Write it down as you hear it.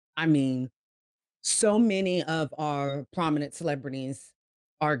I mean, so many of our prominent celebrities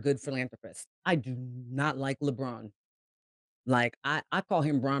are good philanthropists. I do not like LeBron. Like, I call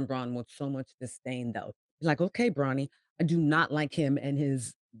him Bron Bron with so much disdain, though. Like, "Okay, Bronny." I do not like him and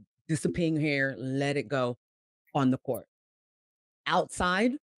his disappearing hair, let it go on the court.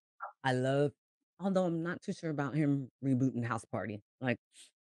 Outside, I love although I'm not too sure about him rebooting House Party. Like,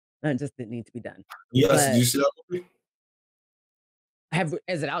 that just didn't need to be done. Yes, did But you see that movie? have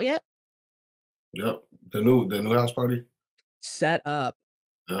is it out yet? Yep, the new house party. Shut up.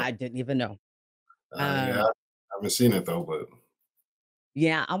 Yep. I didn't even know. Yeah, Um, I haven't seen it though, but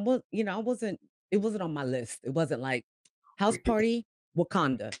yeah, I wasn't it wasn't on my list. It wasn't like House Party,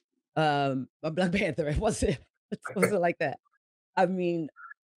 Wakanda, a Black Panther. It wasn't it wasn't like that. I mean,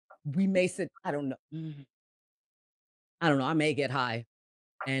 we may sit I don't know. I don't know. I may get high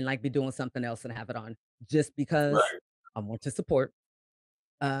and like be doing something else and have it on just because right, I want to support.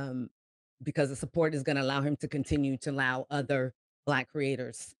 Um, because the support is gonna allow him to continue to allow other Black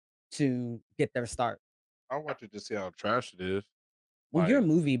creators to get their start. I watch it to see how trash it is. Well, you're a Like,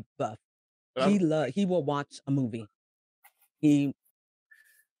 movie buff. I He will watch a movie. He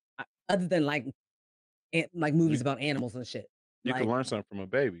other than like you movies about animals and shit. you can Like, learn something from a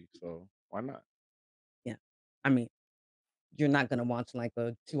baby, so why not? yeah. I mean, you're not gonna watch like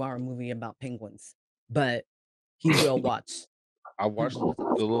a 2-hour movie about penguins, but he will watch I he watched will the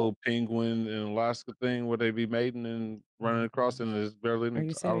watch. little penguin in Alaska thing where they be mating and Oh running my across, and gosh. it's barely Are any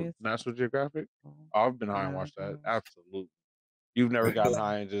you out serious? National Geographic. Oh I've been high and my watched that. gosh. Absolutely. You've never gotten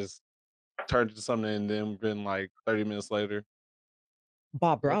high and just turned into something and then been like 30 minutes later,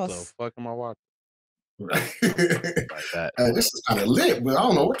 Bob what the Ross. fuck am I watching? right. Like that. Hey, this is kind of lit, but I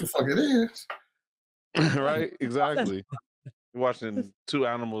don't know what the fuck it is. Right? Exactly. You're watching two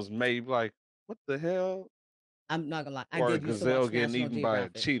animals mate, like, what the hell? I'm not gonna lie. I Or a did used to gazelle watch getting National eaten by a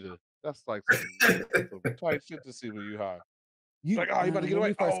Geographic. cheetah. That's like some tight shit to see when you high. Like, oh, he about to get When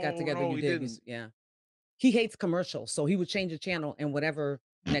away. we first got Oh together, no, you he did didn't. use yeah. He hates commercials, so he would change the channel and whatever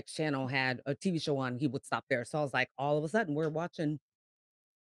next channel had a TV show on, he would stop there. So I was like, all of a sudden, we're watching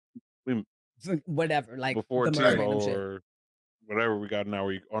We whatever, like before the most Right. random TiVo shit. or whatever we got now,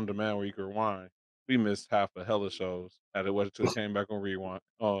 where you on demand where you can rewind. We missed half a hella shows. Had to wait until it came back on rewind,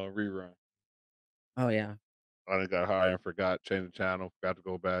 rerun. Oh yeah. I done got high and forgot, changed the channel, forgot to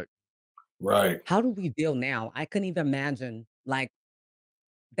go back. Right. How do we deal now? I couldn't even imagine like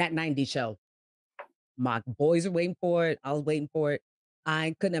that 90s show. My boys are waiting for it. I was waiting for it.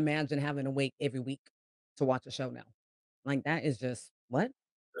 I couldn't imagine having to wait every week to watch a show now. Like that is just what?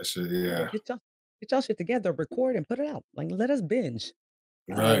 That shit, No, yeah. get y'all shit together, record and put it out. Like let us binge.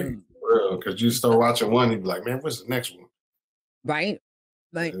 Right. Um, For real. Because you start watching one, you be like, man, what's the next one? right?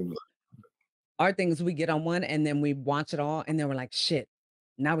 Like And be our things we get on one and then we watch it all and then we're like, shit,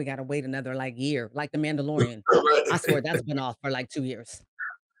 now we gotta wait another like year. Like The Mandalorian. I like, swear that's been off for like 2 years.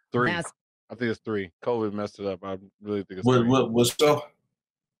 Three. That's I think it's three. COVID messed it up. I really think it's what, three. what show?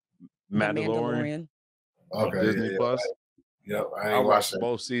 The Mandalorian Mandalorian. on Okay. Yeah. Disney Yeah. Plus. Yep. I I ain't watched watched that.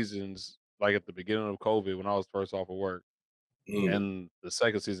 both seasons like at the beginning of COVID when I was first off of work. Mm. And the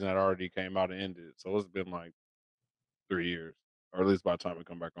second season had already came out and ended. So it's been like 3 years. Or at least by the time we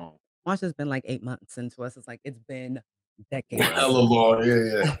come back on. Watch has been like 8 months into us. It's like it's been decades. Hella long.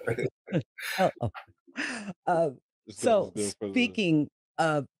 Yeah. Yeah. Oh, oh. Um, It's so good for the speaking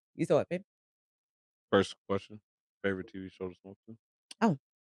of you saw it, babe? first question. Favorite TV show to smoke to? Oh,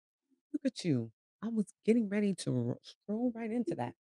 look at you. I was getting ready to stroll right into that.